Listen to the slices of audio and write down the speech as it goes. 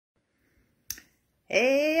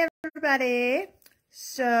Hey everybody!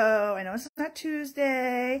 So, I know it's not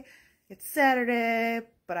Tuesday, it's Saturday,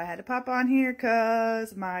 but I had to pop on here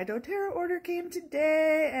because my doTERRA order came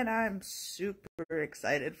today and I'm super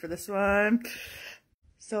excited for this one.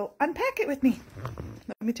 So, unpack it with me.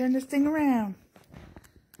 Let me turn this thing around.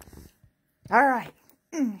 Alright,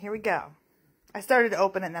 here we go. I started to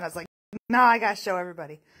open it and then I was like, no, I gotta show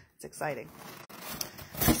everybody. It's exciting.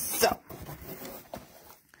 So,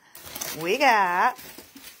 we got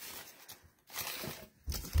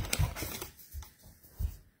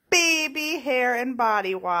baby hair and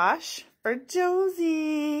body wash for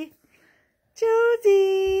Josie.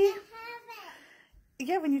 Josie.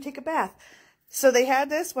 Yeah, when you take a bath. So they had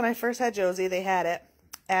this when I first had Josie. They had it.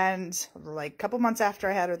 And like a couple months after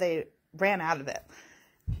I had her, they ran out of it.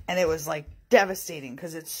 And it was like devastating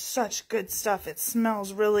because it's such good stuff. It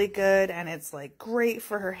smells really good and it's like great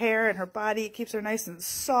for her hair and her body. It keeps her nice and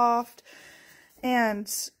soft.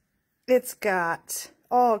 And it's got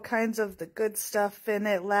all kinds of the good stuff in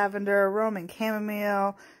it. Lavender, Roman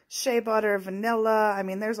chamomile, shea butter, vanilla. I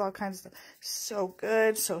mean, there's all kinds of stuff. So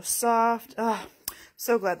good, so soft. Oh,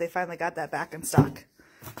 so glad they finally got that back in stock.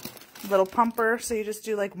 Little pumper, so you just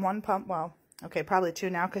do like one pump. Well, okay, probably two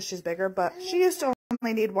now because she's bigger, but she used to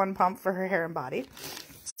only need one pump for her hair and body.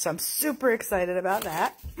 So I'm super excited about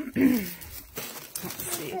that. Let's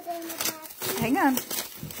see. Hang on.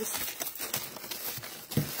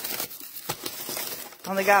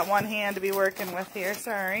 Only got one hand to be working with here,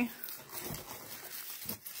 sorry.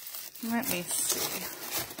 Let me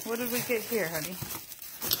see. What did we get here, honey?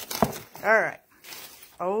 Alright.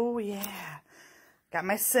 Oh, yeah. Got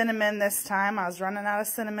my cinnamon this time. I was running out of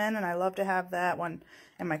cinnamon, and I love to have that one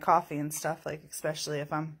in my coffee and stuff, like especially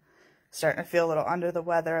if I'm starting to feel a little under the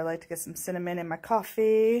weather. I like to get some cinnamon in my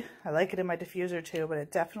coffee. I like it in my diffuser too, but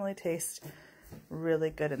it definitely tastes really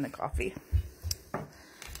good in the coffee.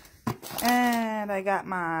 And I got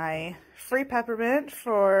my free peppermint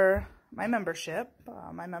for my membership.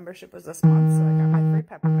 My membership was this month, so I got my free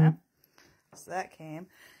peppermint. So that came.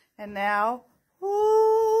 And now,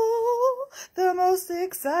 oh, the most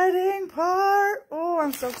exciting part. Oh,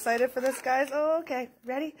 I'm so excited for this, guys. Oh, okay,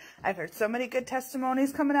 ready? I've heard so many good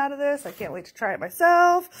testimonies coming out of this. I can't wait to try it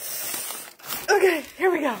myself. Okay,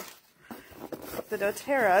 here we go. The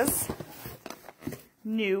doTERRA's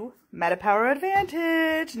new metapwr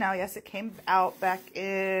Advantage. Now, yes, it came out back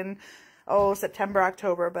in, September,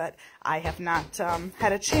 October, but I have not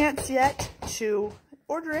had a chance yet to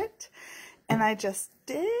order it. And I just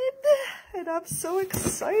did, and I'm so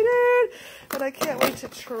excited, and I can't wait to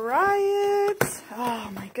try it.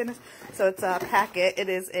 Oh my goodness. So it's a packet. It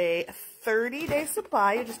is a 30-day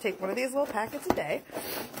supply. You just take one of these little packets a day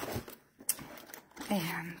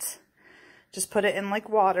and just put it in like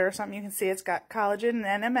water or something. You can see it's got collagen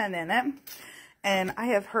and NMN in it. And I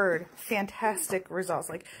have heard fantastic results.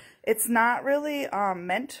 Like, it's not really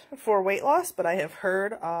meant for weight loss, but I have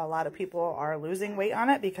heard a lot of people are losing weight on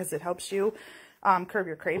it because it helps you curb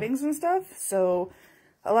your cravings and stuff. So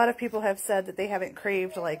a lot of people have said that they haven't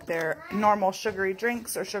craved like their normal sugary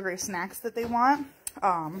drinks or sugary snacks that they want.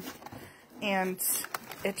 And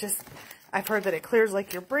it just, I've heard that it clears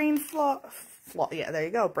like your brain fog. Yeah, there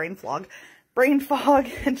you go, brain fog. Brain fog,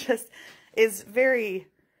 and just is very,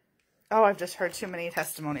 I've just heard too many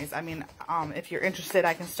testimonies. I mean, if you're interested,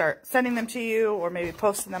 I can start sending them to you or maybe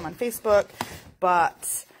posting them on Facebook.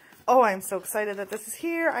 But, I'm so excited that this is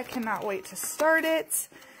here. I cannot wait to start it.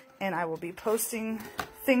 And I will be posting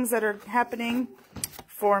things that are happening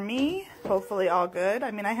for me. Hopefully all good.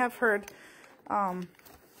 I mean, I have heard that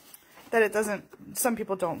it doesn't, some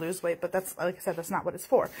people don't lose weight, but that's, like I said, that's not what it's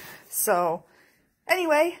for. So,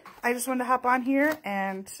 anyway, I just wanted to hop on here,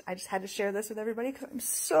 and I just had to share this with everybody because I'm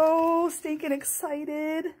so stinking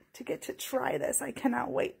excited to get to try this. I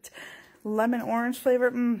cannot wait. Lemon orange flavor,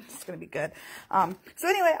 it's going to be good. So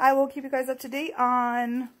anyway, I will keep you guys up to date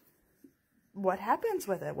on what happens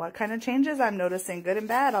with it, what kind of changes I'm noticing, good and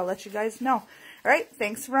bad. I'll let you guys know. All right,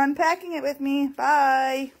 thanks for unpacking it with me.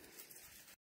 Bye.